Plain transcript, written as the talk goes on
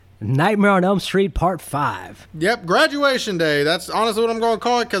Nightmare on Elm Street Part 5. Yep, graduation day. That's honestly what I'm going to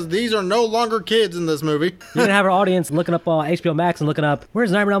call it, because these are no longer kids in this movie. You're going to have our audience looking up on HBO Max and looking up,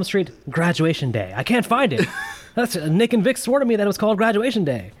 where's Nightmare on Elm Street Graduation Day? I can't find it. That's Nick and Vic swore to me that it was called Graduation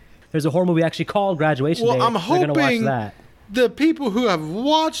Day. There's a horror movie actually called Graduation Day. Well, I'm They're gonna hoping watch that. the people who have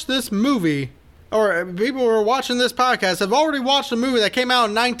watched this movie, or people who are watching this podcast, have already watched a movie that came out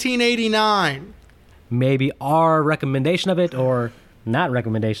in 1989. Maybe our recommendation of it or not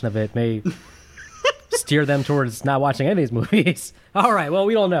recommendation of it may steer them towards not watching any of these movies. All right, well,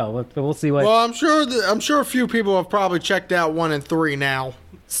 we don't know. We'll see what... Well, I'm sure a few people have probably checked out 1 and 3 now.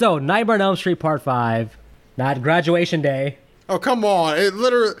 So, Nightmare on Elm Street Part 5, not Graduation Day. Oh, come on.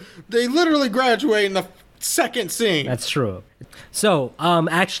 They literally graduate in the second scene. That's true. So,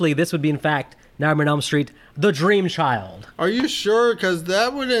 actually, this would be, in fact, Nightmare on Elm Street, The Dream Child. Are you sure? Because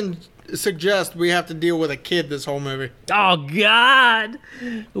that would suggest we have to deal with a kid this whole movie. Oh, God!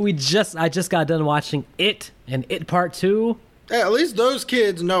 I just got done watching It and It Part 2. Hey, at least those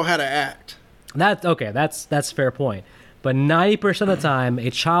kids know how to act. That's a fair point. But 90% of the time,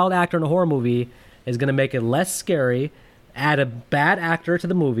 a child actor in a horror movie is going to make it less scary, add a bad actor to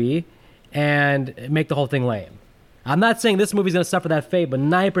the movie, and make the whole thing lame. I'm not saying this movie's going to suffer that fate, but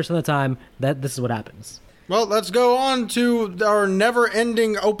 90% of the time, this is what happens. Well, let's go on to our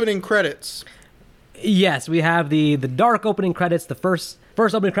never-ending opening credits. Yes, we have the dark opening credits, the first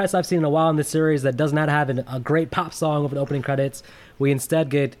opening credits I've seen in a while in this series that does not have a great pop song over the opening credits. We instead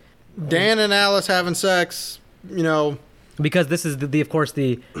get Dan and Alice having sex, because this is of course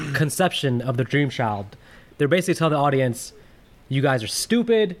the conception of the Dream Child. They're basically telling the audience, you guys are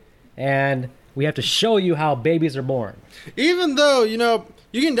stupid, and we have to show you how babies are born. Even though,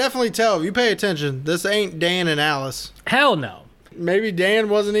 you can definitely tell if you pay attention, this ain't Dan and Alice. Hell no. Maybe Dan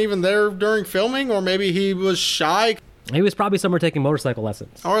wasn't even there during filming, or maybe he was shy. He was probably somewhere taking motorcycle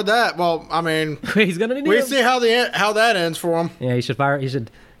lessons. Or that. Well, I mean, he's gonna need we see how that ends for him. Yeah, he should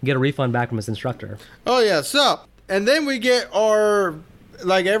get a refund back from his instructor. Oh yeah. So, and then we get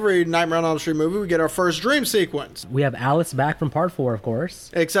like every Nightmare on Elm Street movie, we get our first dream sequence. We have Alice back from Part 4, of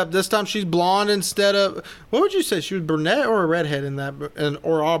course. Except this time she's blonde instead of... What would you say? She was brunette or a redhead in that...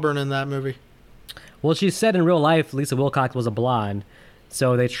 or auburn in that movie? Well, she said in real life Lisa Wilcox was a blonde.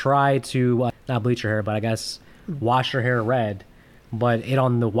 So they tried to, not bleach her hair, but I guess wash her hair red. But it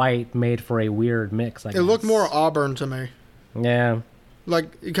on the white made for a weird mix, I guess. It looked more auburn to me. Yeah.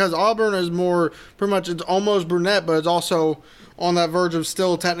 Because auburn is more... Pretty much it's almost brunette, but it's also... on that verge of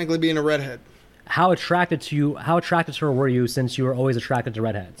still technically being a redhead. How attracted to her were you, since you were always attracted to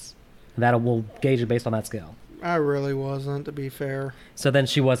redheads? That will gauge it based on that scale. I really wasn't, to be fair. So then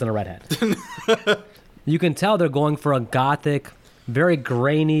she wasn't a redhead. You can tell they're going for a gothic, very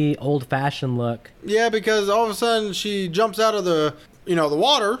grainy, old-fashioned look. Yeah, because all of a sudden she jumps out of the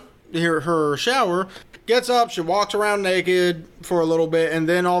water, her shower, gets up, she walks around naked for a little bit, and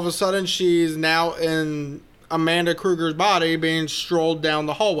then all of a sudden she's now in Amanda Kruger's body being strolled down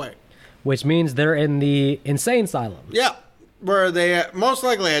the hallway. Which means they're in the insane asylum. Yeah, where they most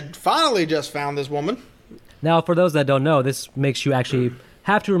likely had finally just found this woman. Now, for those that don't know, this makes you actually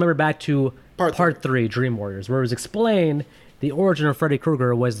have to remember back to Part 3, Dream Warriors, where it was explained the origin of Freddy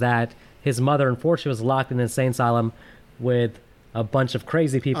Krueger was that his mother, unfortunately, was locked in an insane asylum with a bunch of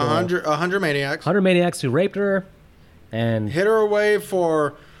crazy people. 100 maniacs. 100 maniacs who raped her and... hid her away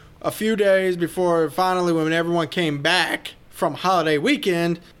for a few days before finally, when everyone came back from holiday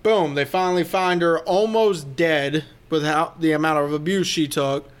weekend, boom, they finally find her almost dead without the amount of abuse she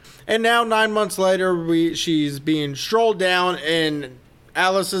took. And now 9 months later, she's being strolled down in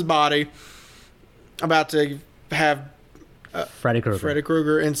Alice's body, about to have Freddy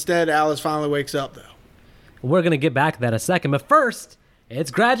Krueger. Instead, Alice finally wakes up, though. We're going to get back to that in a second, but first, it's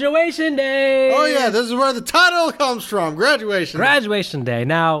Graduation Day! Oh yeah, this is where the title comes from, Graduation Day.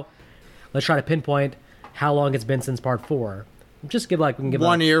 Now, let's try to pinpoint how long it's been since Part 4. Just give we can give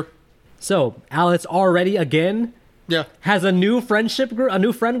 1 year. So, Alice already again has a new friend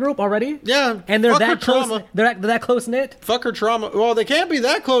group already. Yeah, and they're that close. Trauma. They're that close knit. Fuck her trauma. Well, they can't be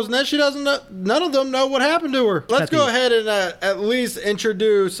that close knit. She doesn't know. None of them know what happened to her. Let's go ahead and at least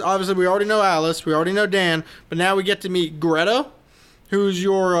introduce. Obviously, we already know Alice. We already know Dan. But now we get to meet Greta, who's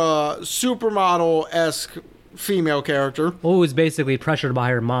your supermodel-esque female character. Who is basically pressured by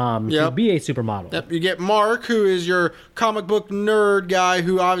her mom to be a supermodel. Yep. You get Mark, who is your comic book nerd guy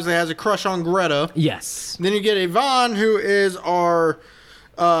who obviously has a crush on Greta. Yes. Then you get Yvonne, who is our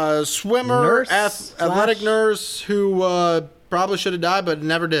swimmer, athletic nurse, who probably should have died, but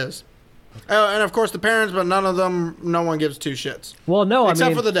never does. And of course the parents, but none of them, no one gives two shits. Well, no,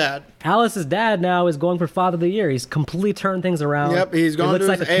 Except for the dad. Alice's dad now is going for Father of the Year. He's completely turned things around. Yep, he's going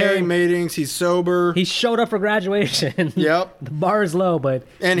to his AA meetings. He's sober. He showed up for graduation. Yep. The bar is low, but...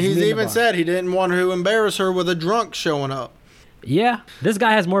 And he's even said he didn't want to embarrass her with a drunk showing up. Yeah. This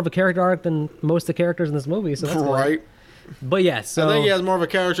guy has more of a character arc than most of the characters in this movie, so that's right. Cool. But yes, so... I think he has more of a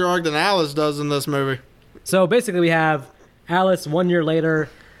character arc than Alice does in this movie. So basically we have Alice 1 year later...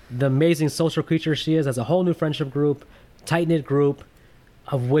 The amazing social creature she is, has a whole new friendship group, tight-knit group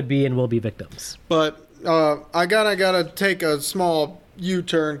of would-be and will-be victims. But I gotta take a small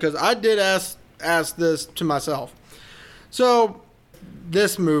U-turn because I did ask this to myself. So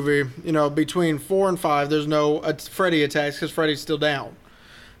this movie, between 4 and 5, there's no Freddy attacks because Freddy's still down.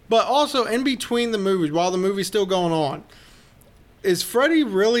 But also in between the movies, while the movie's still going on, is Freddy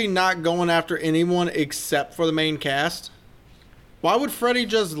really not going after anyone except for the main cast? Why would Freddy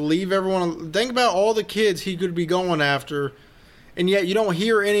just leave everyone? Think about all the kids he could be going after, and yet you don't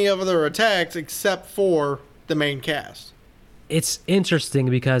hear any of their attacks except for the main cast. It's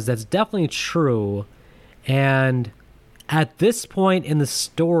interesting because that's definitely true, and at this point in the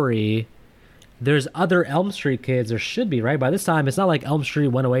story, there's other Elm Street kids, or should be, right? By this time, it's not like Elm Street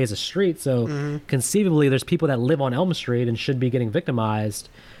went away as a street, so conceivably there's people that live on Elm Street and should be getting victimized.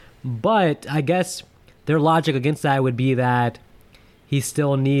 But I guess their logic against that would be that he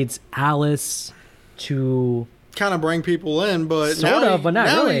still needs Alice to kind of bring people in, but but not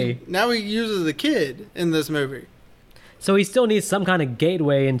really. Now he uses the kid in this movie, so he still needs some kind of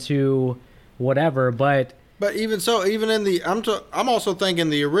gateway into whatever. But even so, even in the I'm also thinking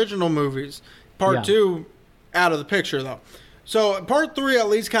the original movies, part 2, out of the picture though. So part 3 at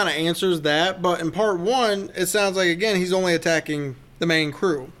least kind of answers that, but in part 1, it sounds like again he's only attacking the main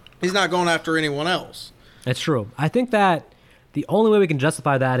crew. He's not going after anyone else. That's true. I think that. The only way we can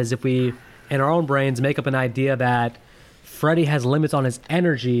justify that is if we, in our own brains, make up an idea that Freddy has limits on his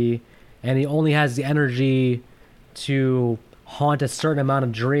energy, and he only has the energy to haunt a certain amount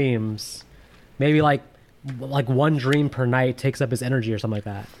of dreams. Maybe like one dream per night takes up his energy or something like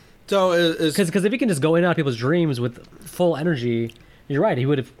that. So because if he can just go in and out of people's dreams with full energy, you're right. He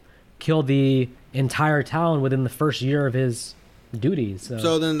would have killed the entire town within the first year of his duties.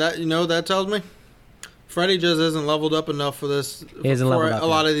 So then that tells me. Freddy just isn't leveled up enough for this.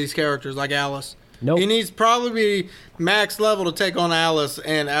 Lot of these characters, like Alice. Nope. He needs probably be max level to take on Alice,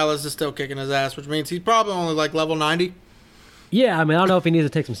 and Alice is still kicking his ass, which means he's probably only like level 90. Yeah, I mean, I don't know if he needs to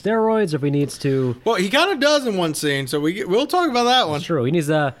take some steroids or if he needs to... Well, he kind of does in one scene, so we'll talk about that one. That's true. He needs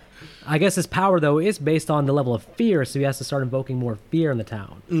I guess his power, though, is based on the level of fear, so he has to start invoking more fear in the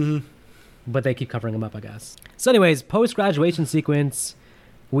town. Mm-hmm. But they keep covering him up, I guess. So anyways, post-graduation sequence,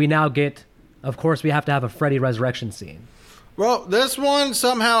 we now get... Of course, we have to have a Freddy resurrection scene. Well, this one,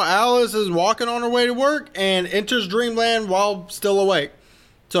 somehow Alice is walking on her way to work and enters dreamland while still awake.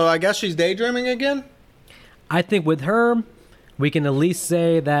 So I guess she's daydreaming again? I think with her, we can at least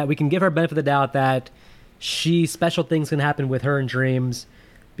say that we can give her benefit of the doubt that special things can happen with her in dreams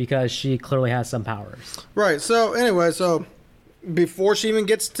because she clearly has some powers. Right. So anyway, before she even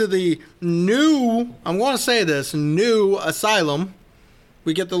gets to the new asylum,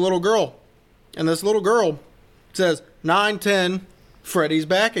 we get the little girl. And this little girl says, 910, Freddy's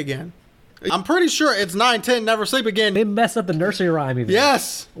back again. I'm pretty sure it's 910, never sleep again. They messed up the nursery rhyme even.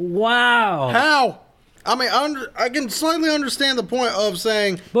 Yes. Wow. How? I mean, I can slightly understand the point of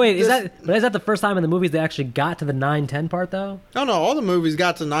saying... But wait, is that the first time in the movies they actually got to the 910 part, though? Oh, no, all the movies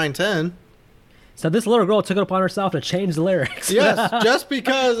got to 910. So this little girl took it upon herself to change the lyrics. Yes, just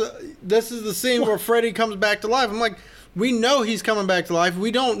because this is the scene where Freddy comes back to life. I'm like... We know he's coming back to life.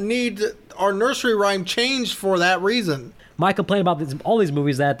 We don't need our nursery rhyme changed for that reason. My complaint about all these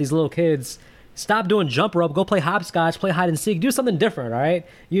movies that these little kids stop doing jump rope, go play hopscotch, play hide and seek, do something different, all right?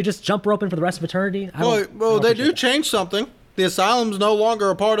 You just jump roping for the rest of eternity? Well, they do change something. The asylum's no longer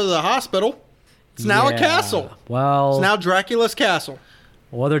a part of the hospital. It's now a castle. Well, it's now Dracula's castle.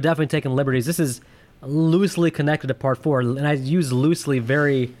 Well, they're definitely taking liberties. This is loosely connected to part 4, and I use loosely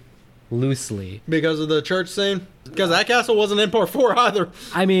very loosely. Because of the church scene? Because that castle wasn't in part 4 either.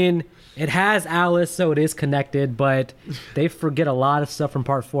 I mean, it has Alice, so it is connected, but they forget a lot of stuff from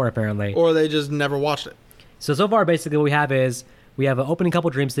part 4, apparently. Or they just never watched it. So far, basically, what we have an opening couple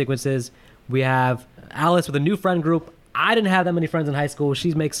dream sequences. We have Alice with a new friend group. I didn't have that many friends in high school.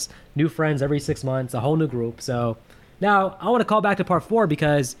 She makes new friends every 6 months, a whole new group. So now I want to call back to part 4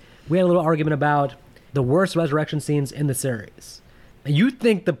 because we had a little argument about the worst resurrection scenes in the series. You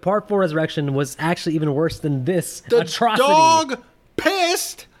think the part 4 resurrection was actually even worse than this atrocity. The dog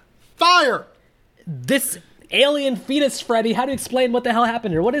pissed fire. This alien fetus Freddy. How do you explain what the hell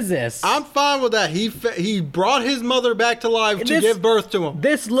happened here? What is this? I'm fine with that. He brought his mother back to life to give birth to him.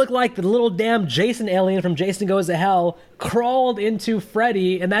 This looked like the little damn Jason alien from Jason Goes to Hell crawled into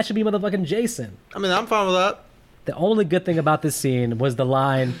Freddy, and that should be motherfucking Jason. I mean, I'm fine with that. The only good thing about this scene was the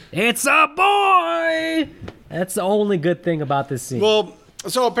line, "It's a boy!" That's the only good thing about this scene. Well,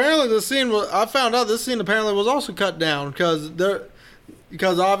 so apparently I found out this scene apparently was also cut down because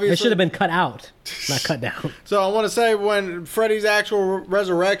obviously it should have been cut out, not cut down. So I want to say when Freddy's actual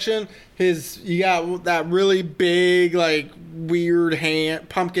resurrection, you got that really big, like, weird hand,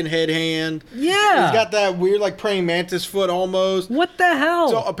 pumpkin head hand. Yeah. He's got that weird, like, praying mantis foot almost. What the hell?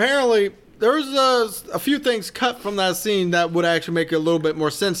 So apparently there's a few things cut from that scene that would actually make a little bit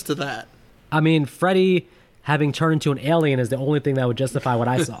more sense to that. I mean, Freddy having turned into an alien is the only thing that would justify what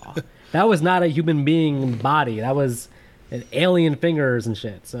I saw. That was not a human being body. That was alien fingers and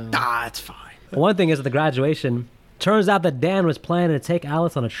shit. So It's fine. one thing is at the graduation, turns out that Dan was planning to take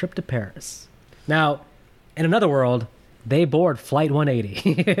Alice on a trip to Paris. Now, in another world, they board Flight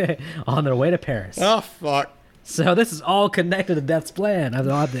 180 on their way to Paris. Oh, fuck. So this is all connected to Death's plan. That's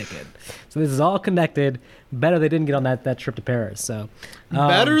what I'm thinking. So this is all connected. Better they didn't get on that trip to Paris. So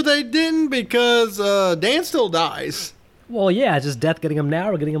Better they didn't because Dan still dies. well, yeah, it's just Death getting him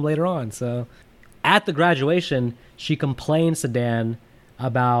now or getting him later on. So at the graduation, she complains to Dan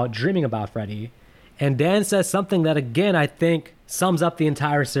about dreaming about Freddy. And Dan says something that, again, I think sums up the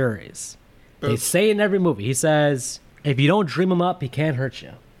entire series. They say it in every movie. He says, if you don't dream him up, he can't hurt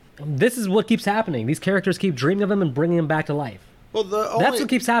you. This is what keeps happening. These characters keep dreaming of him and bringing him back to life. Well, That's what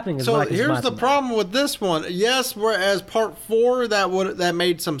keeps happening. Is So what I can here's surmise the from that. problem with this one. Yes, whereas part 4 that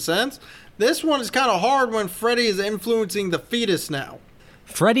made some sense. This one is kind of hard when Freddy is influencing the fetus now.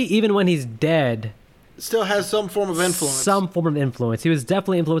 Freddy, even when he's dead, Still has some form of influence. some form of influence. He was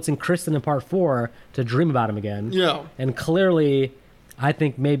definitely influencing Kristen in part 4 to dream about him again. Yeah. And clearly, I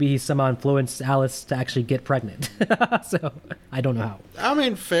think maybe he somehow influenced Alice to actually get pregnant. So, I don't know how. I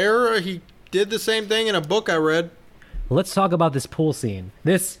mean, fair. He did the same thing in a book I read. Let's talk about this pool scene.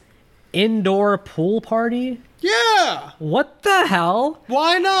 This indoor pool party? Yeah. What the hell?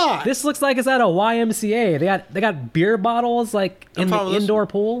 Why not? This looks like it's at a YMCA. They got beer bottles like in the fine with this. indoor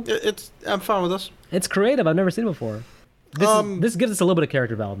pool. I'm fine with this. It's creative. I've never seen it before. This gives us a little bit of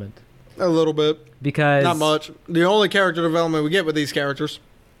character development A little bit. because Not much. The only character development we get with these characters.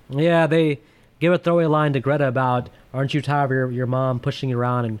 Yeah, they give a throwaway line to Greta about, "Aren't you tired of your mom pushing you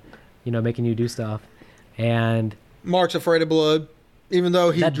around and making you do stuff?" And Mark's afraid of blood, even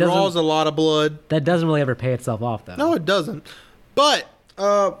though he That doesn't- draws a lot of blood. that doesn't really ever pay itself off, though. No, it doesn't. But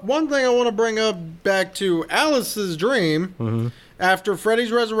one thing I want to bring up back to Alice's dream. Mm-hmm. After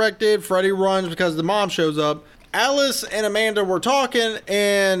Freddy's resurrected, Freddy runs because the mom shows up. Alice and Amanda were talking,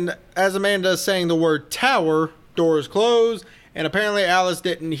 and as Amanda is saying the word tower, doors close, and apparently Alice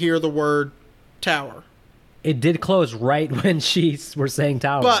didn't hear the word tower. It did close right when were saying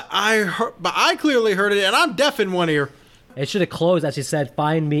tower. But I clearly heard it, and I'm deaf in one ear. It should have closed as she said,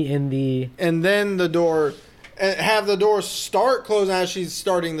 "Find me in the..." And then the door, and have the door start closing as she's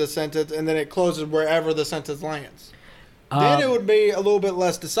starting the sentence, and then it closes wherever the sentence lands. Then it would be a little bit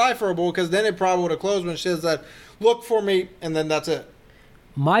less decipherable, because then it probably would have closed when she says that, "Look for me," and then that's it.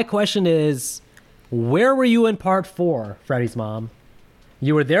 My question is, where were you in part 4, Freddy's mom?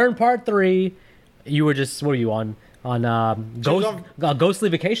 You were there in part 3. You were just, what were you on ghostly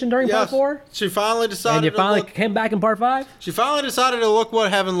vacation during part 4? She finally decided. And you finally to look, came back in part 5? She finally decided to look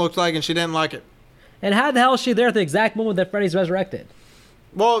what heaven looked like, and she didn't like it. And how the hell is she there at the exact moment that Freddy's resurrected?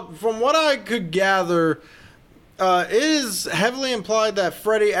 Well, from what I could gather, it is heavily implied that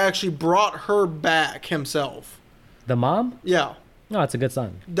Freddy actually brought her back himself. The mom? Yeah. No, it's a good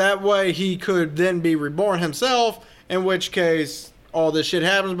son. That way he could then be reborn himself, in which case all this shit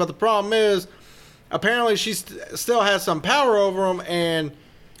happens. But the problem is, apparently she still has some power over him, and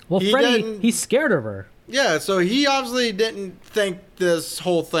Well, he Freddy, didn't- he's scared of her. yeah, so he obviously didn't think this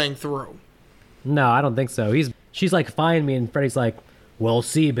whole thing through. No, I don't think so. She's like, "Find me," and Freddy's like, "We'll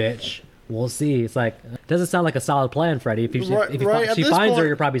see, bitch. We'll see." It's like, doesn't sound like a solid plan, Freddy. If Right, at she this finds her, point-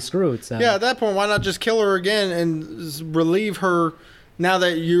 you're probably screwed. So. Yeah, at that point, why not just kill her again and relieve her now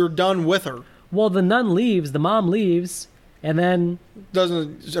that you're done with her? Well, the nun leaves, the mom leaves, and then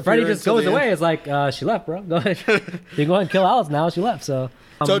Doesn't Freddy appear just until goes the end. away. It's like, she left, bro. Go ahead. You can go ahead and kill Alice now. She left. So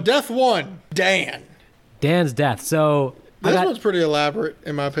So death one, Dan. Dan's death. So This one's pretty elaborate,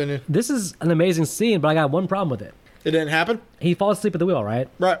 in my opinion. this is an amazing scene, but I got one problem with it. It didn't happen? He falls asleep at the wheel, right?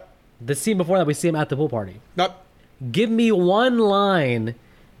 Right. The scene before that, we see him at the pool party. Nope. Give me one line.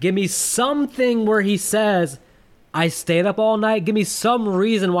 Give me something where he says, "I stayed up all night." Give me some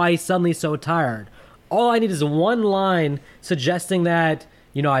reason why he's suddenly so tired. All I need is one line suggesting that,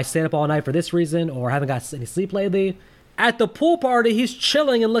 I stayed up all night for this reason or haven't got any sleep lately. At the pool party, he's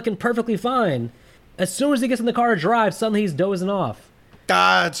chilling and looking perfectly fine. As soon as he gets in the car to drive, suddenly he's dozing off.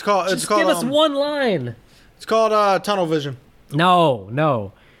 It's called. Just give us one line. It's called tunnel vision.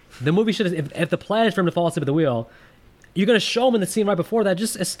 No. The movie should have, if the plan is for him to fall asleep at the wheel, you're going to show him in the scene right before that.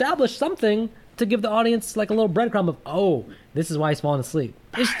 Just establish something to give the audience like a little breadcrumb of, oh, this is why he's falling asleep.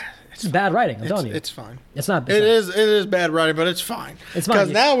 It's bad writing, I'm telling you. It's fine. It's not. It is bad writing, but it's fine. It's fine.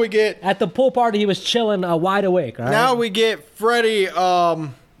 Because now we get... At the pool party, he was chilling wide awake, all right? Now we get Freddy,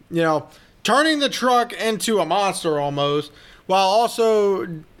 turning the truck into a monster almost, while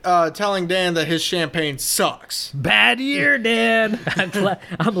also telling Dan that his champagne sucks. Bad year, Dan.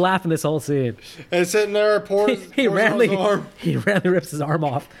 I'm laughing this whole scene. And sitting there, he randomly rips his arm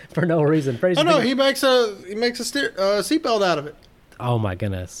off for no reason. He makes a seatbelt out of it. Oh my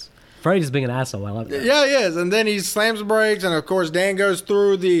goodness. Freddy's being an asshole. I love that. Yeah, he is. And then he slams the brakes, and of course Dan goes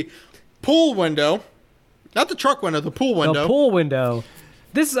through the pool window. Not the truck window, the pool window. The pool window.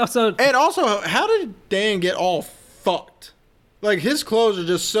 This is also... And also, how did Dan get all fucked? Like, his clothes are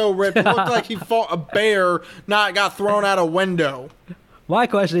just so ripped. It looked like he fought a bear, not got thrown out a window. My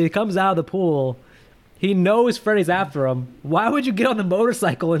question, he comes out of the pool. He knows Freddy's after him. Why would you get on the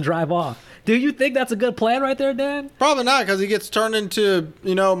motorcycle and drive off? Do you think that's a good plan right there, Dan? Probably not, because he gets turned into,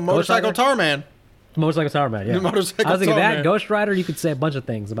 Motorcycle Tar Man. Motorcycle Tar Man, yeah. Motorcycle I was thinking Tar that, Man. Ghost Rider, you could say a bunch of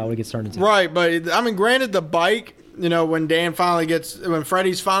things about what he gets turned into. Right, but, granted, the bike, when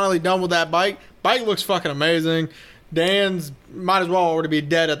Freddy's finally done with that bike looks fucking amazing. Dan's might as well already be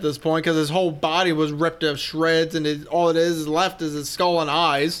dead at this point, because his whole body was ripped to shreds, and all it is left is his skull and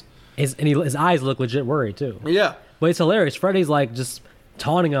eyes. His eyes look legit worried, too. Yeah. But it's hilarious. Freddy's, just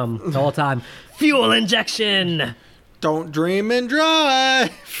taunting him the whole time. Fuel injection! Don't dream and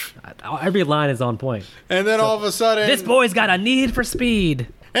drive. Every line is on point. And then all of a sudden... This boy's got a need for speed.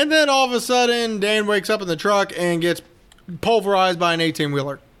 And then all of a sudden, Dan wakes up in the truck and gets pulverized by an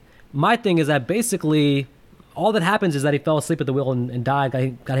 18-wheeler. My thing is that basically, all that happens is that he fell asleep at the wheel and died,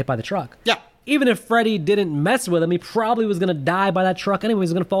 got hit by the truck. Yeah. Even if Freddy didn't mess with him, he probably was going to die by that truck anyways.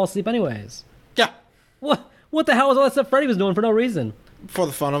 He was going to fall asleep anyways. Yeah. What the hell was all that stuff Freddy was doing for no reason? For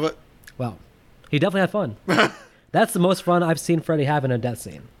the fun of it. Well, he definitely had fun. That's the most fun I've seen Freddy have in a death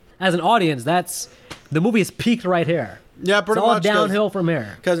scene. As an audience, the movie has peaked right here. Yeah, pretty much. It's all downhill from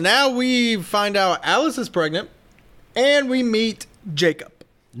here. Because now we find out Alice is pregnant, and we meet Jacob.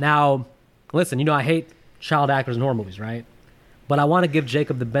 Now, listen, I hate child actors in horror movies, right? But I want to give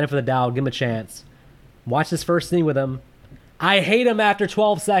Jacob the benefit of the doubt, give him a chance. Watch this first scene with him. I hate him after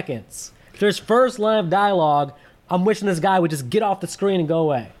 12 seconds. There's first line of dialogue. I'm wishing this guy would just get off the screen and go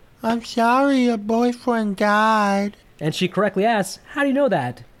away. I'm sorry, your boyfriend died. And she correctly asks, how do you know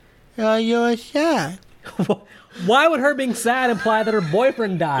that? You're sad. Why would her being sad imply that her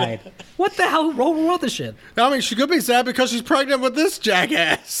boyfriend died? What the hell? Who wrote this shit? She could be sad because she's pregnant with this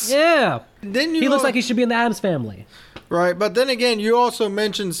jackass. Yeah. Then he looks like he should be in the Addams Family. Right, but then again, you also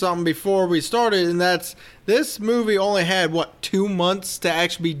mentioned something before we started, and that's this movie only had, 2 months to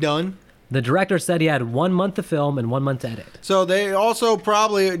actually be done? The director said he had 1 month to film and 1 month to edit. So they also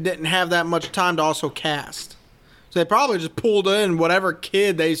probably didn't have that much time to also cast. So they probably just pulled in whatever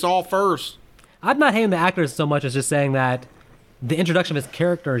kid they saw first. I'm not hating the actors so much as just saying that the introduction of his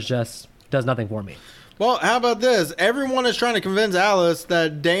characters just does nothing for me. Well, how about this? Everyone is trying to convince Alice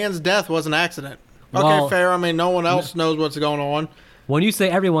that Dan's death was an accident. Okay, Well, fair. No one else knows what's going on. When you say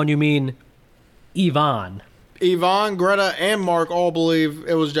everyone, you mean Yvonne. Yvonne, Greta, and Mark all believe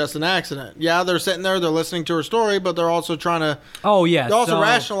it was just an accident. Yeah, they're sitting there, they're listening to her story, but they're also trying to... Oh, yeah. They're also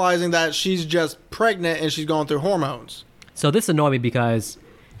rationalizing that she's just pregnant and she's going through hormones. So this annoyed me because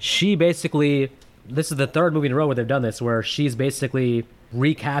she basically... This is the third movie in a row where they've done this, where she's basically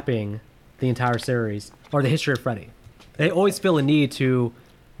recapping the entire series, or the history of Freddy. They always feel a need to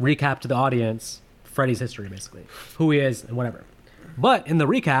recap to the audience Freddy's history, basically. Who he is and whatever. But in the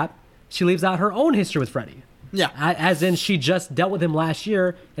recap, she leaves out her own history with Freddy. Yeah. As in, she just dealt with him last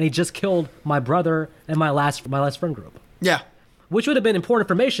year, and he just killed my brother and my last friend group. Yeah. Which would have been important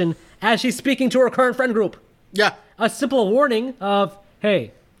information as she's speaking to her current friend group. Yeah. A simple warning of,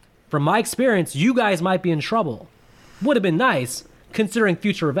 hey, from my experience, you guys might be in trouble. Would have been nice, considering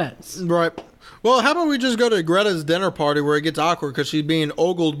future events. Right. Well, how about we just go to Greta's dinner party where it gets awkward because she's being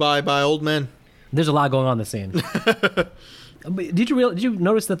ogled by old men. There's a lot going on in the scene. Did you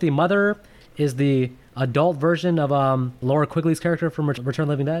notice that the mother is the adult version of Laura Quigley's character from Return of the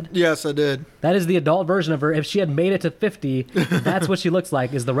Living Dead? Yes, I did. That is the adult version of her. If she had made it to 50, that's what she looks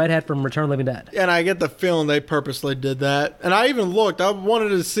like, is the redhead from Return of the Living Dead. And I get the feeling they purposely did that. And I even looked. I wanted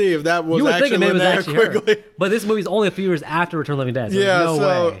to see if that was You would actually think maybe it was Linnea actually her. Quigley. But this movie's only a few years after Return of the Living Dead, so Yeah, there's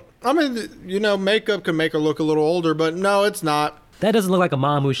no way. I mean, you know, makeup can make her look a little older, but no, it's not. That doesn't look like a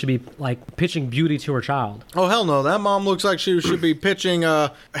mom who should be like pitching beauty to her child. Oh, hell no. That mom looks like she should be pitching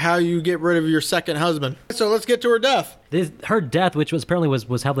how you get rid of your second husband. So let's get to her death. Her death, which was apparently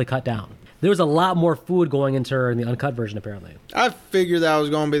was heavily cut down. There was a lot more food going into her in the uncut version, apparently. I figured that was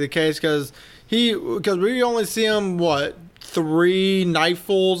going to be the case because we only see him, 3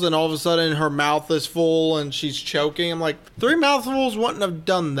 knifefuls, and all of a sudden her mouth is full and she's choking. I'm like, 3 mouthfuls wouldn't have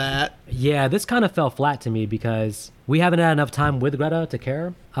done that. Yeah, this kind of fell flat to me because we haven't had enough time with Greta to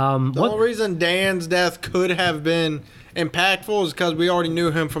care. The only reason Dan's death could have been impactful is because we already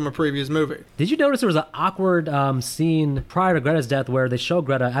knew him from a previous movie. Did you notice there was an awkward scene prior to Greta's death where they show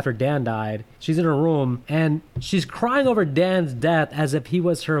Greta after Dan died? She's in her room and she's crying over Dan's death as if he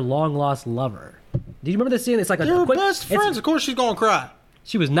was her long-lost lover. Do you remember this scene? It's like They were best friends. Of course she's going to cry.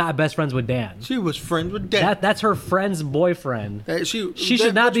 She was not best friends with Dan. She was friends with Dan. That's her friend's boyfriend. She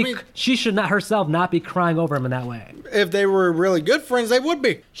should not be. She should not herself not be crying over him in that way. If they were really good friends, they would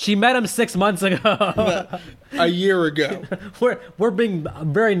be. She met him 6 months ago. A year ago. We're being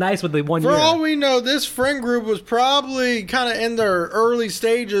very nice with the 1 year. For all we know, this friend group was probably kind of in their early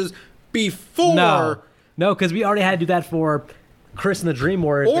stages before. No, because we already had to do that for Chris and the Dream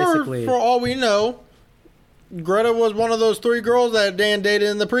Warriors, basically. Or for all we know, Greta was one of those 3 girls that Dan dated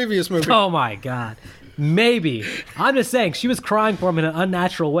in the previous movie. Oh my God. Maybe. I'm just saying, she was crying for him in an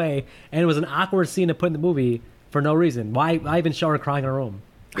unnatural way, and it was an awkward scene to put in the movie for no reason. Why even show her crying in her room?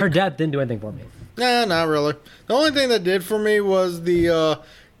 Her death didn't do anything for me. Nah, not really. The only thing that did for me was the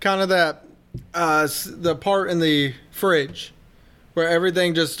kind of that the part in the fridge where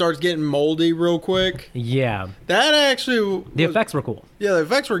everything just starts getting moldy real quick. Yeah. That actually... The effects were cool. Yeah, the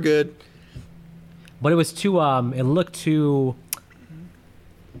effects were good. But it was too, it looked too,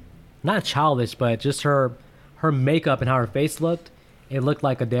 not childish, but just her makeup and how her face looked. It looked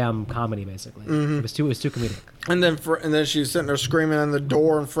like a damn comedy, basically. Mm-hmm. It was too comedic. And then she's sitting there screaming on the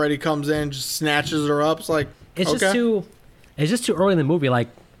door, and Freddy comes in, and just snatches her up. It's like, it's just too early in the movie. Like,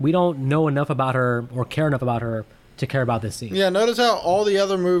 we don't know enough about her or care enough about her to care about this scene. Yeah, notice how all the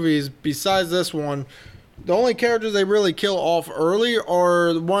other movies, besides this one, the only characters they really kill off early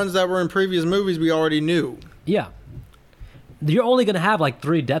are the ones that were in previous movies we already knew. Yeah. You're only going to have,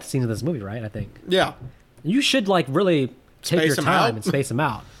 3 death scenes in this movie, right? I think. Yeah. You should, really take your time and space them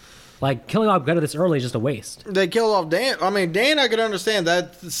out. Killing off Greta this early is just a waste. They killed off Dan. I mean, Dan, I could understand.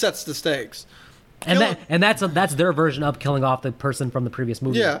 That sets the stakes. And that's their version of killing off the person from the previous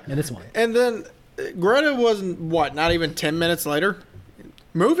movie. Yeah. In this one. And then Greta was, not even 10 minutes later?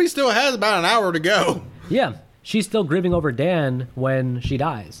 Movie still has about an hour to go. Yeah. She's still grieving over Dan when she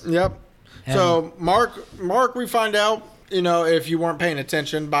dies. Yep. And so Mark, we find out, if you weren't paying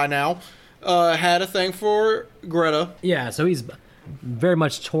attention by now, had a thing for Greta. Yeah, so he's very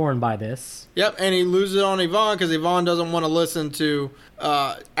much torn by this. Yep, and he loses it on Yvonne because Yvonne doesn't want to listen to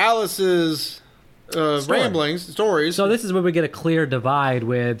Alice's stories. So this is where we get a clear divide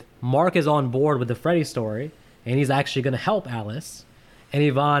with Mark is on board with the Freddy story, and he's actually going to help Alice. And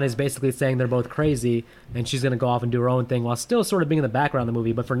Yvonne is basically saying they're both crazy, and she's going to go off and do her own thing while still sort of being in the background of the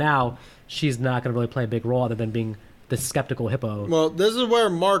movie. But for now, she's not going to really play a big role other than being the skeptical hippo. Well, this is where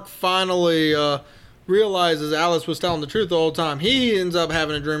Mark finally realizes Alice was telling the truth the whole time. He ends up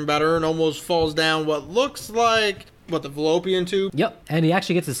having a dream about her and almost falls down what looks like, the fallopian tube? Yep, and he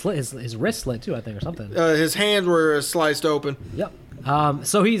actually gets his wrist slit too, I think, or something. His hands were sliced open. Yep.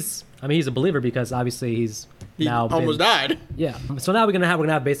 So he's a believer because obviously he now almost died. Yeah. So now we're gonna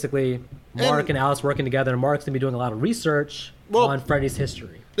have basically Mark and Alice working together, and Mark's gonna be doing a lot of research on Freddy's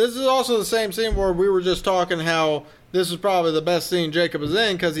history. This is also the same scene where we were just talking how this is probably the best scene Jacob is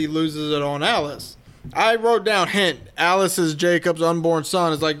in because he loses it on Alice. I wrote down hint. Alice is Jacob's unborn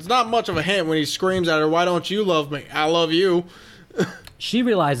son. It's not much of a hint when he screams at her, "Why don't you love me? I love you." She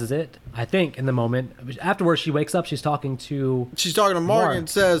realizes it, I think, in the moment. Afterwards, she wakes up. She's talking to Mark and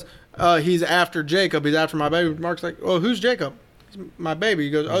says, he's after Jacob. He's after my baby. Mark's like, "Oh, who's Jacob?" "He's my baby." He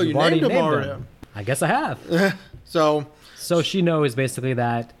goes, "Oh, you named him already." I guess I have. So she knows basically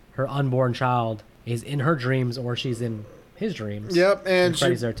that her unborn child is in her dreams or she's in his dreams. Yep, and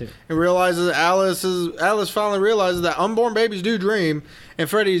Freddy's there too. And realizes Alice finally realizes that unborn babies do dream, and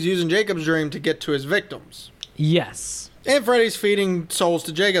Freddy's using Jacob's dream to get to his victims. Yes. And Freddy's feeding souls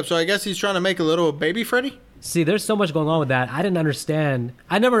to Jacob, so I guess he's trying to make a little baby Freddy? See, there's so much going on with that. I didn't understand.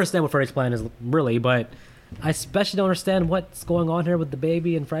 I never understand what Freddy's plan is really, but I especially don't understand what's going on here with the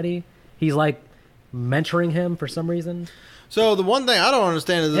baby and Freddy. He's like mentoring him for some reason. So the one thing I don't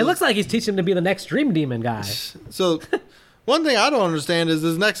understand is It looks like he's teaching him to be the next Dream Demon guy. So one thing I don't understand is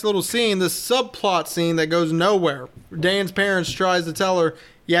this next little scene, this subplot scene that goes nowhere. Dan's parents tries to tell her,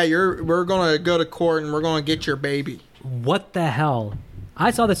 "Yeah, we're gonna go to court and we're gonna get your baby." What the hell?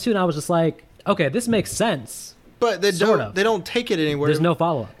 I saw this too, and I was just like, okay, this makes sense. But they Sort don't. of. They don't take it anywhere. There's no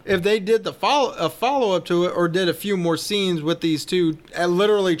follow up. If they did a follow up to it, or did a few more scenes with these two,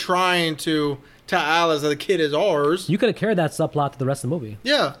 literally trying to tell Alice that the kid is ours. You could have carried that subplot to the rest of the movie.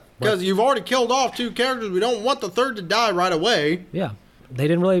 Yeah, because you've already killed off 2 characters. We don't want the third to die right away. Yeah, they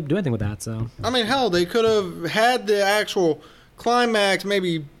didn't really do anything with that. So I mean, hell, they could have had the actual climax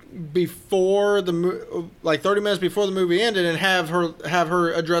maybe before like 30 minutes before the movie ended, and have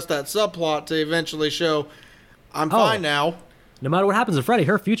her address that subplot to eventually show, I'm fine now. No matter what happens to Freddy,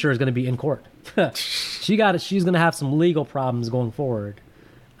 her future is going to be in court. She's going to have some legal problems going forward,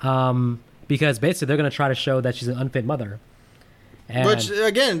 because basically they're going to try to show that she's an unfit mother. And Which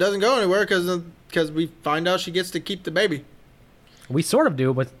again doesn't go anywhere because we find out she gets to keep the baby. we sort of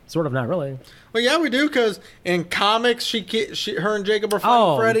do, but sort of not really. Well, yeah, we do, because in comics, her and Jacob are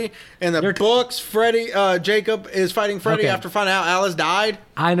fighting Freddy. In the books, Jacob is fighting Freddy after finding out Alice died.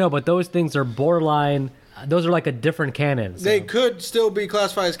 I know, but those things are borderline. Those are like a different canon. So. They could still be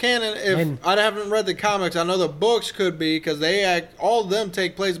classified as canon. If I haven't read the comics, I know the books could be, because all of them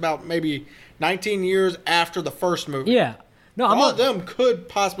take place about maybe 19 years after the first movie. Yeah. No, all of them could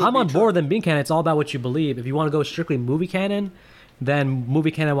possibly. I'm be on true. board with them being canon. It's all about what you believe. If you want to go strictly movie canon, then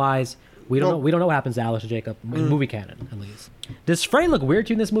movie canon wise, we don't know. We don't know what happens to Alice or Jacob in movie canon, at least. Does Freddy look weird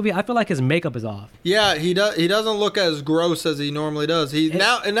to you in this movie? I feel like his makeup is off. Yeah, he does. He doesn't look as gross as he normally does. It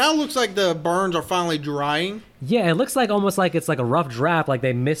now looks like the burns are finally drying. Yeah, it looks like almost like it's like a rough draft, like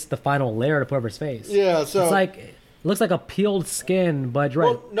they missed the final layer to put over his face. Yeah, so it's like it looks like a peeled skin, but dry.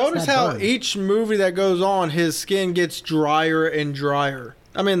 Well, notice how each movie that goes on, his skin gets drier and drier.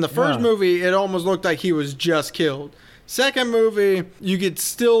 I mean, the first movie, it almost looked like he was just killed. Second movie, you could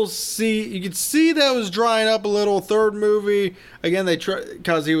see that it was drying up a little. Third movie, again,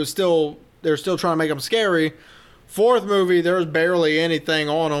 because they're still trying to make him scary. Fourth movie, there's barely anything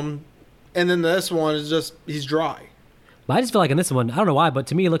on him, and then this one is just he's dry. But I just feel like in this one, I don't know why, but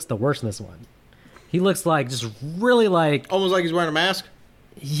to me, he looks the worst in this one. He looks like just really like almost like he's wearing a mask.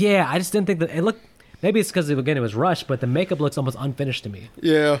 Yeah, I just didn't think that it looked. Maybe it's because again it was rushed, but the makeup looks almost unfinished to me.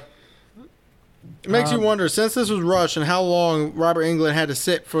 Yeah. It makes you wonder, since this was rushed and how long Robert Englund had to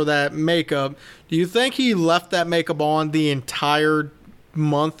sit for that makeup, do you think he left that makeup on the entire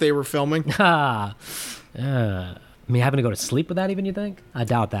month they were filming? I mean, having to go to sleep with that even, you think? I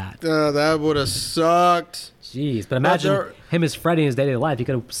doubt that. That would have sucked. Jeez, but imagine him as Freddy in his day-to-day life. He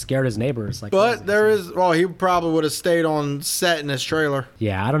could have scared his neighbors. But he probably would have stayed on set in his trailer.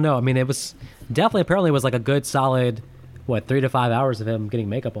 Yeah, I don't know. I mean, it was definitely, apparently, was like a good solid... 3 to 5 hours of him getting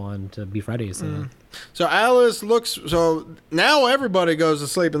makeup on to be Freddy. So Alice looks. So now everybody goes to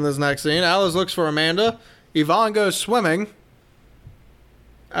sleep in this next scene. Alice looks for Amanda. Yvonne goes swimming.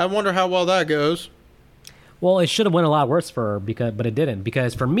 I wonder how well that goes. Well, it should have went a lot worse for her, but it didn't.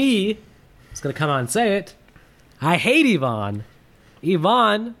 Because for me, it's gonna come out and say it. I hate Yvonne.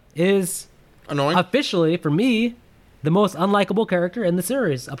 Yvonne is annoying. Officially, for me, the most unlikable character in the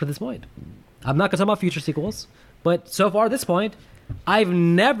series up to this point. I'm not gonna talk about future sequels. But so far at this point, I've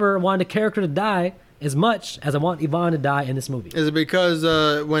never wanted a character to die as much as I want Yvonne to die in this movie. Is it because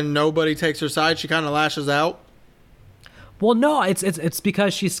when nobody takes her side, she kind of lashes out? Well, no, it's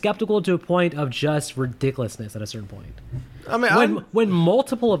because she's skeptical to a point of just ridiculousness at a certain point. I mean, when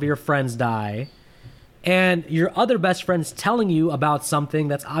multiple of your friends die, and your other best friend's telling you about something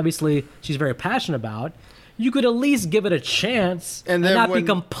that's obviously she's very passionate about, you could at least give it a chance and not be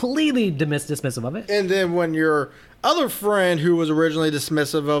completely dismissive of it. And then when your other friend who was originally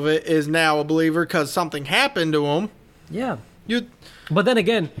dismissive of it is now a believer because something happened to him. Yeah. But then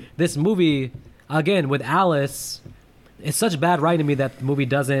again, this movie, again, with Alice, it's such bad writing to me that the movie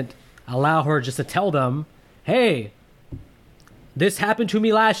doesn't allow her just to tell them, hey, this happened to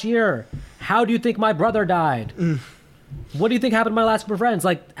me last year. How do you think my brother died? What do you think happened to my last group of friends?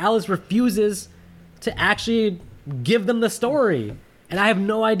 Like, Alice refuses to actually give them the story, and I have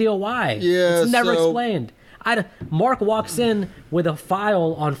no idea why. Yeah, it's never explained. Mark walks in with a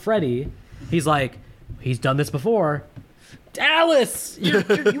file on Freddy. He's like, he's done this before. Alice, you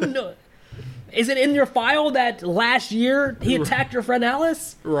know, is it in your file that last year he attacked your friend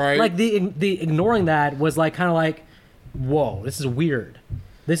Alice? Right. Like the ignoring that was like kind of like, whoa, this is weird.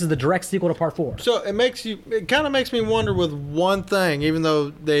 This is the direct sequel to part 4. So it kind of makes me wonder with one thing, even though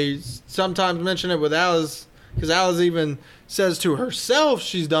they sometimes mention it with Alice, because Alice even says to herself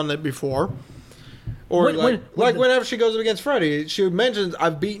she's done it before. Or whenever she goes up against Freddy, she mentions,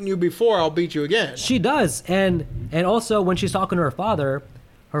 "I've beaten you before, I'll beat you again." She does, and also when she's talking to her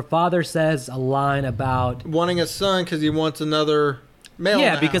father says a line about wanting a son because he wants another male.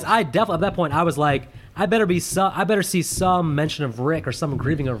 Yeah, because I definitely at that point I was like, I better see some mention of Rick or some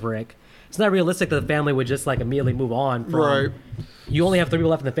grieving of Rick. It's not realistic that the family would just like immediately move on from. Right. You only have 3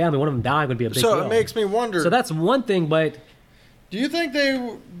 people left in the family. One of them dying would be a big deal. So it makes me wonder. So that's one thing, but do you think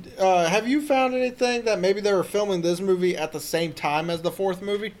they have you found anything that maybe they were filming this movie at the same time as the 4th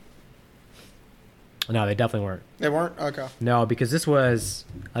movie? No, they definitely weren't. They weren't? Okay. No, because this was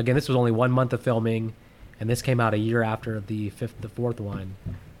only 1 month of filming, and this came out a year after the 4th one.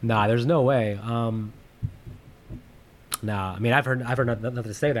 Nah, there's no way. Nah, I mean I've heard nothing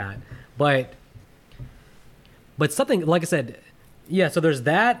to say that, but something like I said, yeah. So there's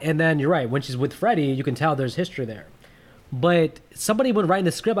that, and then you're right. When she's with Freddy, you can tell there's history there. But somebody when writing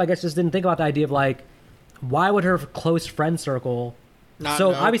the script, I guess, just didn't think about the idea of like, why would her close friend circle?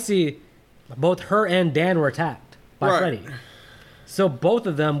 Obviously, both her and Dan were attacked by Freddy, so both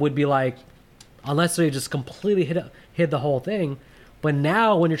of them would be like, unless they just completely hid the whole thing. But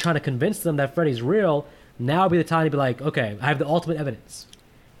now, when you're trying to convince them that Freddy's real, now would be the time to be like, okay, I have the ultimate evidence.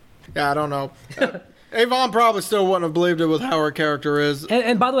 Yeah, I don't know. Yvonne probably still wouldn't have believed it with how her character is.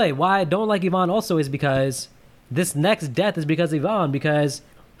 And by the way, why I don't like Yvonne also is because this next death is because of Yvonne, because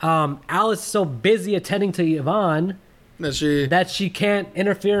Alice is so busy attending to Yvonne that she can't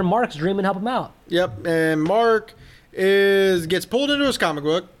interfere in Mark's dream and help him out. Yep, and Mark gets pulled into his comic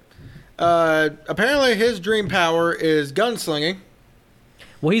book. Apparently his dream power is gunslinging.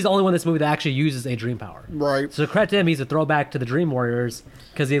 Well, he's the only one in this movie that actually uses a dream power. Right. So credit to him, he's a throwback to the Dream Warriors,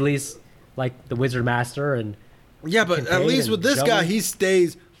 because he at least, like, the Wizard Master and... Yeah, but at least with this guy, he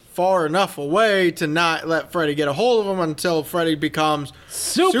stays far enough away to not let Freddy get a hold of him until Freddy becomes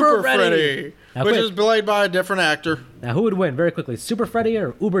Super Freddy, which is played by a different actor. Now, who would win, very quickly, Super Freddy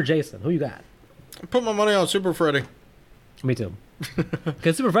or Uber Jason? Who you got? Put my money on Super Freddy. Me too.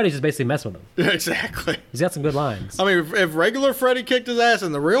 Because Super Freddy's just basically messing with him. Yeah, exactly. He's got some good lines. I mean, if regular Freddy kicked his ass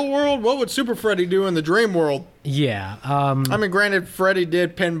in the real world, what would Super Freddy do in the dream world? Yeah. I mean, granted, Freddy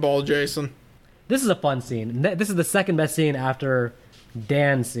did pinball Jason. This is a fun scene. This is the second best scene after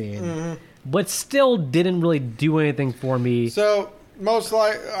Dan's scene. But still didn't really do anything for me. So,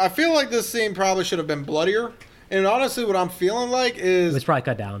 I feel like this scene probably should have been bloodier. And honestly, what I'm feeling like is... It's probably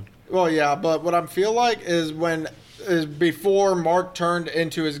cut down. Well, yeah, but what I'm feel like is before Mark turned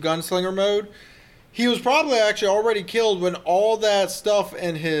into his gunslinger mode, he was probably actually already killed when all that stuff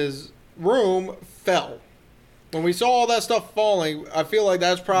in his room fell. When we saw all that stuff falling, I feel like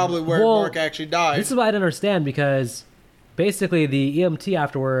that's probably where Mark actually died. This is what I didn't understand, because basically the EMT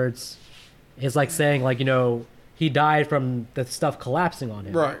afterwards is like saying, like, you know, he died from the stuff collapsing on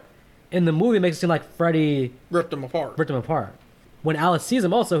him. Right. In the movie, it makes it seem like Freddy ripped him apart. When Alice sees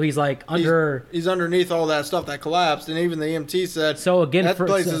him, also, he's like He's underneath all that stuff that collapsed, and even the EMT said, so again, that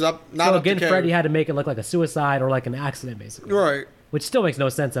place is up, not so up again, to Freddy had to make it look like a suicide or like an accident, basically. Right. Which still makes no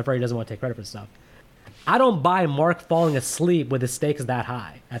sense that Freddy doesn't want to take credit for stuff. I don't buy Mark falling asleep with the stakes that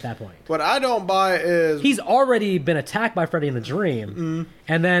high at that point. What I don't buy is... He's already been attacked by Freddy in the dream,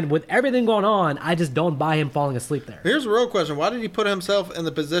 and then with everything going on, I just don't buy him falling asleep there. Here's the real question. Why did he put himself in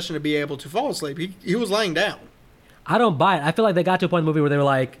the position to be able to fall asleep? He was laying down. I don't buy it. I feel like they got to a point in the movie where they were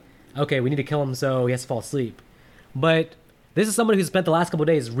like, okay, we need to kill him so he has to fall asleep. But this is somebody who spent the last couple of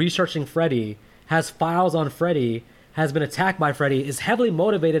days researching Freddy, has files on Freddy, has been attacked by Freddy, is heavily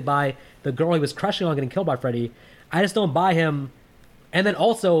motivated by the girl he was crushing on getting killed by Freddy. I just don't buy him. And then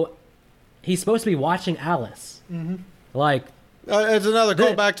also, he's supposed to be watching Alice. Like... it's another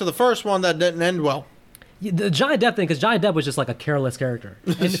callback to the first one that didn't end well. The Johnny Depp thing, because Johnny Depp was just like a careless character.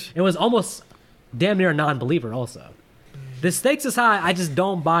 And it was almost damn near a non-believer also. The stakes is high. I just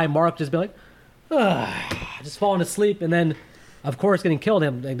don't buy Mark just be like, just falling asleep, and then, of course, getting killed.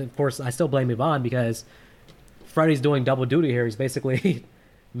 Him. And of course, I still blame Yvonne, because Freddy's doing double duty here. He's basically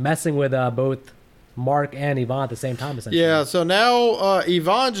messing with both Mark and Yvonne at the same time, essentially. Yeah, so now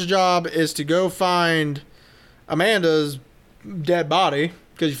Yvonne's job is to go find Amanda's dead body,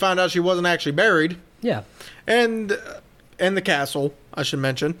 because you find out she wasn't actually buried. Yeah. And in the castle, I should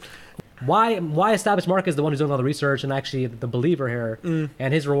mention. Why establish Mark as the one who's doing all the research and actually the believer here,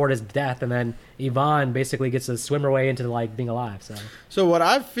 and his reward is death, and then Yvonne basically gets to swim her way into like being alive. So what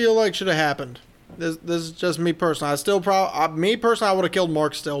I feel like should have happened, this is just me personally. I would have killed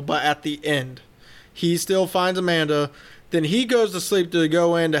Mark still, but at the end, he still finds Amanda. Then he goes to sleep to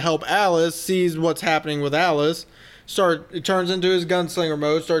go in to help Alice, sees what's happening with Alice, it turns into his gunslinger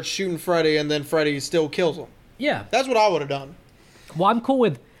mode, starts shooting Freddy, and then Freddy still kills him. Yeah. That's what I would have done. Well, I'm cool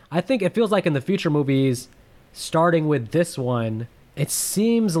with... I think it feels like in the future movies, starting with this one, it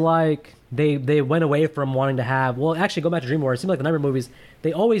seems like they went away from wanting to have... Well, actually, go back to Dream Warrior. It seems like the Nightmare movies,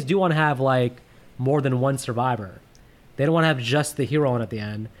 they always do want to have, like, more than one survivor. They don't want to have just the heroine at the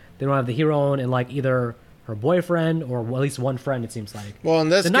end. They don't have the heroine and, like, either her boyfriend or at least one friend, it seems like. Well, in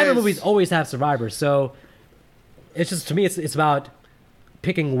this the Nightmare movies always have survivors, so it's just, to me, it's about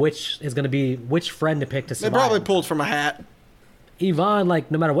picking which friend to pick to survive. They probably pulled from a hat. Yvonne,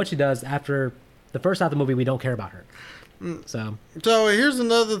 like, no matter what she does, after the first half of the movie, we don't care about her. So here's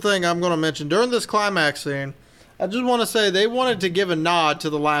another thing I'm going to mention. During this climax scene, I just want to say they wanted to give a nod to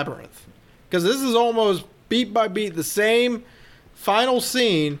the Labyrinth. Because this is almost beat by beat the same final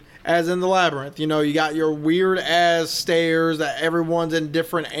scene as in the Labyrinth. You know, you got your weird-ass stairs that everyone's in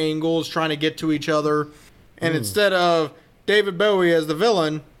different angles trying to get to each other. And instead of David Bowie as the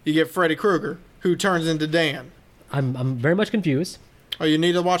villain, you get Freddy Krueger, who turns into Dan. I'm very much confused. Oh, you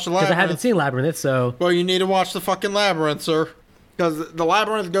need to watch the Labyrinth. Because I haven't seen Labyrinth, so... Well, you need to watch the fucking Labyrinth, sir. Because the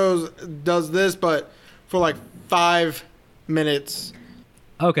Labyrinth does this, but for like 5 minutes.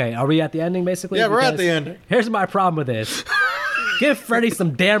 Okay, are we at the ending, basically? Yeah, we're at the ending. Here's my problem with this. Give Freddy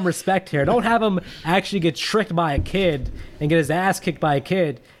some damn respect here. Don't have him actually get tricked by a kid and get his ass kicked by a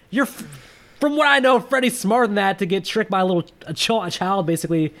kid. From what I know, Freddy's smarter than that to get tricked by a child,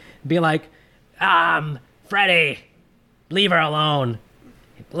 basically being like, Freddy, leave her alone.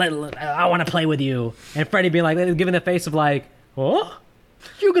 I want to play with you. And Freddy being like, giving the face of like, huh?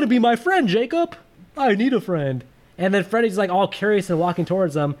 You're going to be my friend, Jacob. I need a friend. And then Freddy's like all curious and walking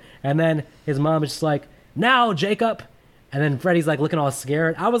towards him. And then his mom is just like, now, Jacob. And then Freddy's like looking all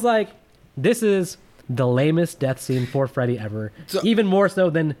scared. I was like, this is the lamest death scene for Freddy ever. Even more so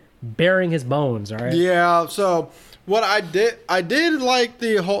than burying his bones, all right? Yeah, so what I did like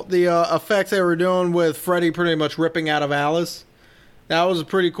the effects they were doing with Freddy pretty much ripping out of Alice. That was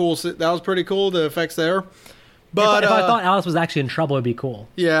pretty cool, the effects there. But if I thought Alice was actually in trouble, it'd be cool.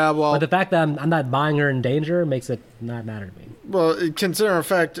 Yeah, well... But the fact that I'm not buying her in danger makes it not matter to me. Well, considering the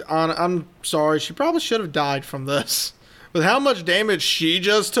fact, I'm sorry, she probably should have died from this. With how much damage she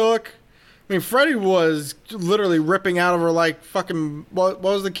just took... I mean, Freddy was literally ripping out of her like fucking... What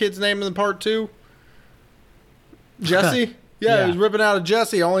was the kid's name in part 2? Jesse? Yeah, he was ripping out of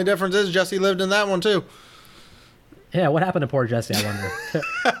Jesse. Only difference is Jesse lived in that one too. Yeah, what happened to poor Jesse, I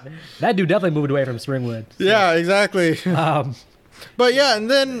wonder? That dude definitely moved away from Springwood. So. Yeah, exactly. But yeah,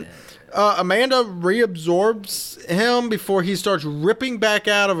 and then Amanda reabsorbs him before he starts ripping back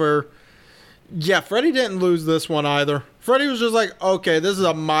out of her. Yeah, Freddy didn't lose this one either. Freddy was just like, okay, this is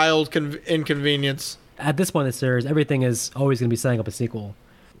a mild inconvenience. At this point in the series, everything is always going to be setting up a sequel.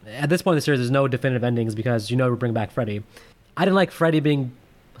 At this point in the series, there's no definitive endings because you know we'll bring back Freddy. I didn't like Freddy being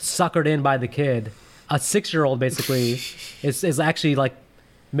suckered in by the kid. A 6-year-old basically is actually like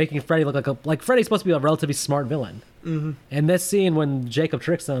making Freddy look like Freddy's supposed to be a relatively smart villain. Mm-hmm. And this scene when Jacob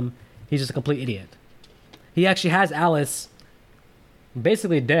tricks him, he's just a complete idiot. He actually has Alice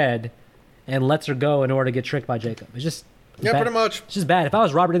basically dead and lets her go in order to get tricked by Jacob. It's just bad. Pretty much. It's just bad. If I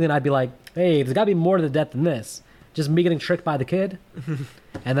was Robert Englund, I'd be like, hey, there's got to be more to the death than this. Just me getting tricked by the kid,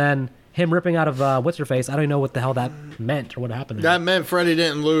 and then him ripping out of what's her face. I don't even know what the hell that meant or what happened there. That meant Freddy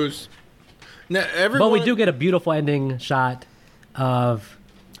didn't lose. Now, but we do get a beautiful ending shot of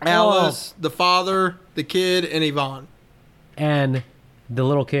Alice, the father, the kid, and Yvonne, and the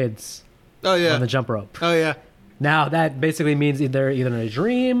little kids. Oh yeah, on the jump rope. Oh yeah. Now that basically means either in a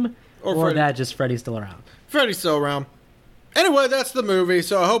dream or that just Freddy's still around. Freddy's still around. Anyway, that's the movie,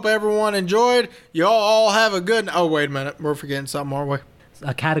 so I hope everyone enjoyed. You all have a good... Oh, wait a minute. We're forgetting something, aren't we?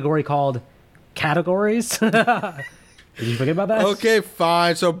 A category called Categories? Did you forget about that? Okay,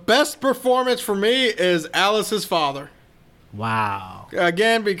 fine. So, best performance for me is Alice's father. Wow.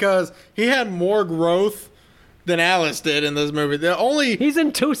 Again, because he had more growth than Alice did in this movie. He's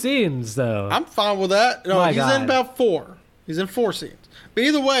in 2 scenes, though. I'm fine with that. No, he's in about 4. He's in 4 scenes. But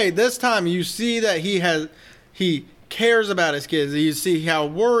either way, this time you see that he cares about his kids. You see how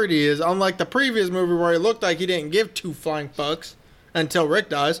worried he is, unlike the previous movie where it looked like he didn't give 2 flying fucks until Rick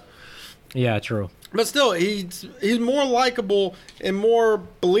dies. Yeah, true. But still, he's more likable and more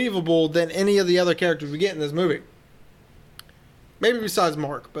believable than any of the other characters we get in this movie. Maybe besides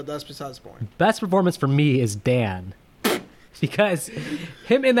Mark, but that's besides the point. Best performance for me is Dan. Because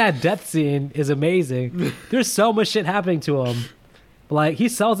him in that death scene is amazing. There's so much shit happening to him. But, like, he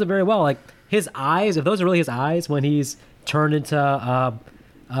sells it very well. Like, his eyes, if those are really his eyes when he's turned into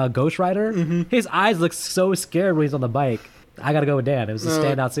Ghost Rider. His eyes look so scared when he's on the bike. I gotta go with Dan. It was a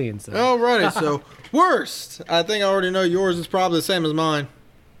standout scene. So. Alrighty, so worst. I think I already know yours is probably the same as mine.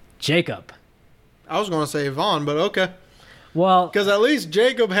 Jacob. I was going to say Yvonne, but okay. Well, Because at least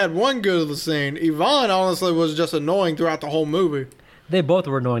Jacob had one good of the scene. Yvonne, honestly, was just annoying throughout the whole movie. they both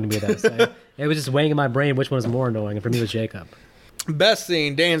were annoying to me. It was just weighing in my brain which one was more annoying, and for me it was Jacob. Best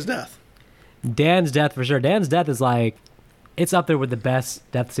scene, Dan's death. Dan's death for sure. Dan's death is like, it's up there with the best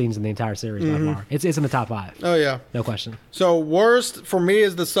death scenes in the entire series by far. It's in the top 5. Oh, yeah. No question. So worst for me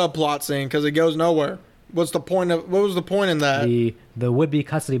is the subplot scene because it goes nowhere. What was the point in that? The would-be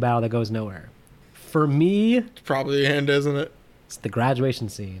custody battle that goes nowhere. For me, It's probably the end, isn't it? it's the graduation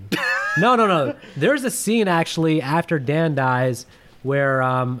scene. No. There's a scene actually after Dan dies where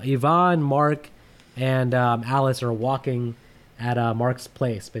Yvonne, Mark, and Alice are walking at Mark's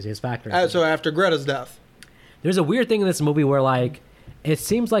place, basically his factory. So after Greta's death. There's a weird thing in this movie where, like, it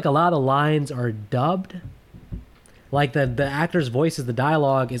seems like a lot of lines are dubbed. Like, the actor's voices, the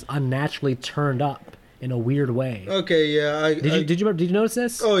dialogue is unnaturally turned up in a weird way. Okay, yeah. Did you notice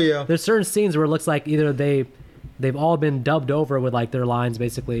this? Oh, yeah. There's certain scenes where it looks like either they've all been dubbed over with, like, their lines,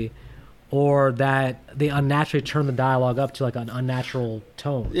 basically, or that they unnaturally turn the dialogue up to, like, an unnatural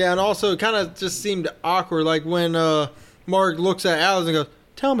tone. Yeah, and also it kind of just seemed awkward, like when Mark looks at Alice and goes,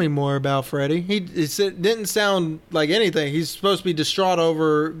 "Tell me more about Freddy." It didn't sound like anything. He's supposed to be distraught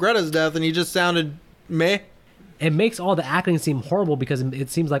over Greta's death, and he just sounded meh. It makes all the acting seem horrible because it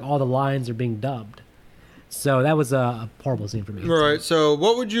seems like all the lines are being dubbed. So that was a horrible scene for me. All right, so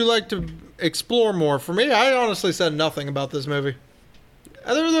what would you like to explore more? For me, I honestly said nothing about this movie.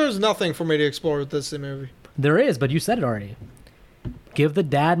 There's nothing for me to explore with this movie. There is, but you said it already. Give the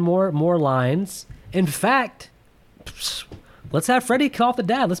dad more lines. In fact, let's have Freddy kill off the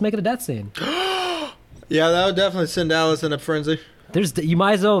dad. Let's make it a death scene. Yeah, that would definitely send Alice in a frenzy. You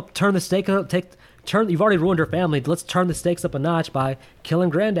might as well turn the stake up. You've already ruined her family. Let's turn the stakes up a notch by killing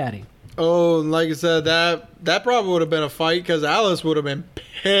Granddaddy. Oh, and like I said, that probably would have been a fight because Alice would have been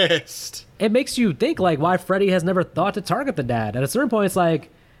pissed. It makes you think, like, why Freddy has never thought to target the dad. At a certain point, it's like,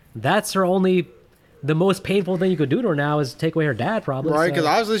 that's the most painful thing you could do to her now is take away her dad, probably. Right, because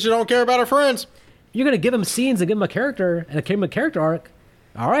obviously she don't care about her friends. You're going to give him scenes and give him a character and give him a character arc.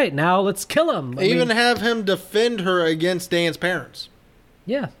 All right, now let's kill him. Have him defend her against Dan's parents.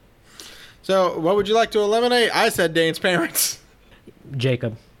 Yeah. So, what would you like to eliminate? I said Dan's parents.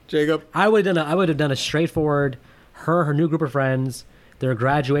 Jacob. I would have done a straightforward, her new group of friends, they're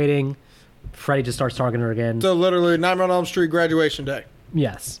graduating, Freddy just starts targeting her again. So literally Nightmare on Elm Street graduation day.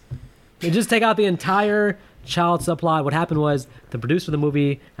 Yes. They just take out the entire child subplot. What happened was the producer of the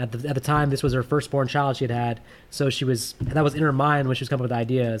movie, at the time, this was her firstborn child she had. So that was in her mind when she was coming up with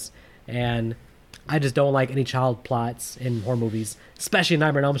ideas. And I just don't like any child plots in horror movies, especially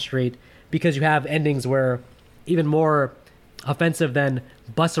Nightmare on Elm Street, because you have endings where even more offensive than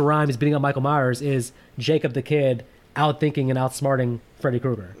Busta Rhymes beating up Michael Myers is Jacob the kid outthinking and outsmarting Freddy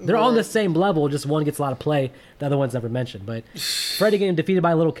Krueger. They're on the same level, just one gets a lot of play, the other one's never mentioned. But Freddy getting defeated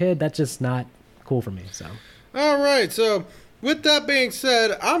by a little kid, that's just not cool for me. So, all right, so with that being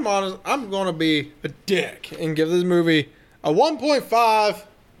said, I'm going to be a dick and give this movie a 1.5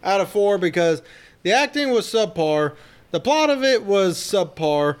 out of 4 because the acting was subpar, the plot of it was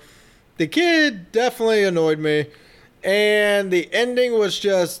subpar, the kid definitely annoyed me, and the ending was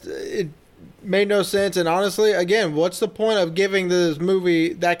just, it made no sense. And honestly, again, what's the point of giving this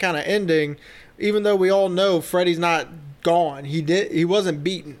movie that kind of ending, even though we all know Freddy's not gone? He wasn't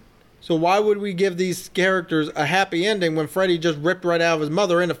beaten. So why would we give these characters a happy ending when Freddy just ripped right out of his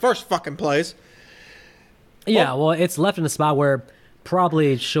mother in the first fucking place? Yeah, well, it's left in a spot where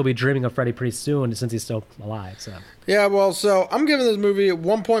probably she'll be dreaming of Freddy pretty soon since he's still alive. So yeah, well, so I'm giving this movie a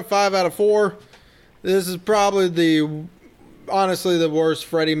 1.5 out of 4. This is probably honestly the worst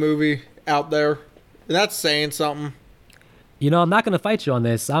Freddy movie out there. And that's saying something. You know, I'm not going to fight you on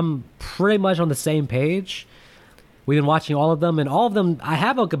this. I'm pretty much on the same page. We've been watching all of them, and all of them, I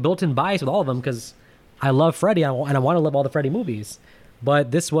have like a built-in bias with all of them because I love Freddy and I want to love all the Freddy movies. But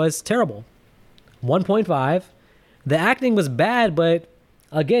this was terrible. 1.5. The acting was bad, but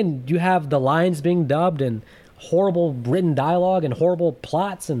again, you have the lines being dubbed and horrible written dialogue and horrible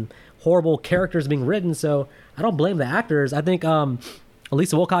plots and horrible characters being written, so I don't blame the actors. I think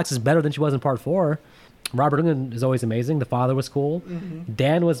Elisa Wilcox is better than she was in part 4. Robert Englund is always amazing. The father was cool. Mm-hmm.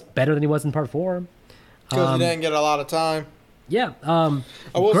 Dan was better than he was in part 4. Because he didn't get a lot of time. Yeah. I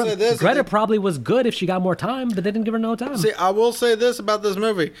will say this. Greta probably was good if she got more time, but they didn't give her no time. See, I will say this about this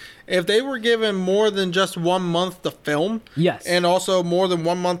movie. If they were given more than just 1 month to film, yes, and also more than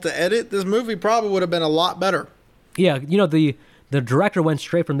 1 month to edit, this movie probably would have been a lot better. Yeah, you know, the the director went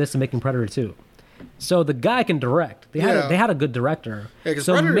straight from this to making Predator 2. So the guy can direct. They had a good director. Yeah, because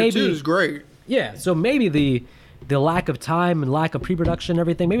so Predator 2 is great. Yeah, so maybe the lack of time and lack of pre-production and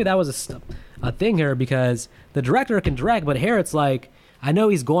everything, maybe that was a thing here, because the director can direct, but here it's like, I know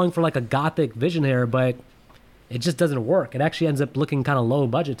he's going for like a gothic vision here, but it just doesn't work. It actually ends up looking kind of low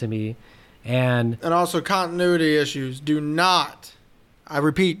budget to me. And also continuity issues. Do not, I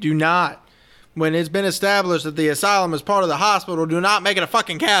repeat, do not, when it's been established that the asylum is part of the hospital, do not make it a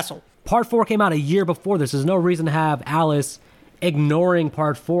fucking castle. Part 4 came out a year before this. There's no reason to have Alice ignoring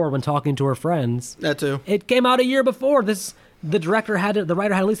Part 4 when talking to her friends. That too. It came out a year before this. The writer had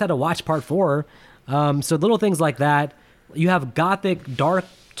at least had to watch Part 4. So little things like that. You have gothic, dark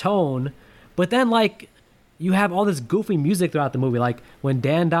tone, but then like you have all this goofy music throughout the movie. Like when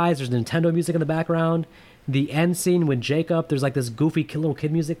Dan dies, there's Nintendo music in the background. The end scene with Jacob, there's like this goofy little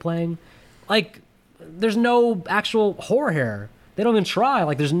kid music playing. Like there's no actual horror here. They don't even try.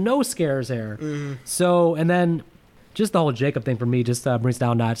 Like there's no scares here. Mm-hmm. So, and then just the whole Jacob thing for me just brings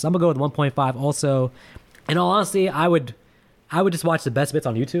down notch. So I'm gonna go with 1.5. Also, in all honesty, I would just watch the best bits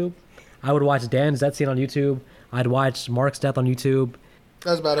on YouTube. I would watch Dan's death scene on YouTube. I'd watch Mark's death on YouTube.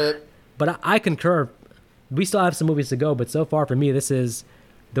 That's about it. But I concur. We still have some movies to go, but so far for me, this is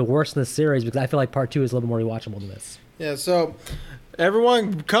the worst in the series because I feel like Part 2 is a little more rewatchable than this. Yeah, so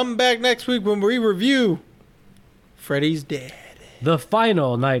everyone come back next week when we review Freddy's Dead. The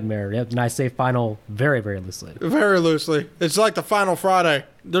final nightmare. Yep, and I say final very, very loosely. Very loosely. It's like the final Friday.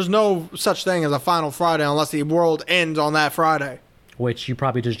 There's no such thing as a final Friday unless the world ends on that Friday. Which you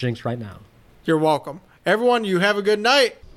probably just jinxed right now. You're welcome. Everyone, you have a good night.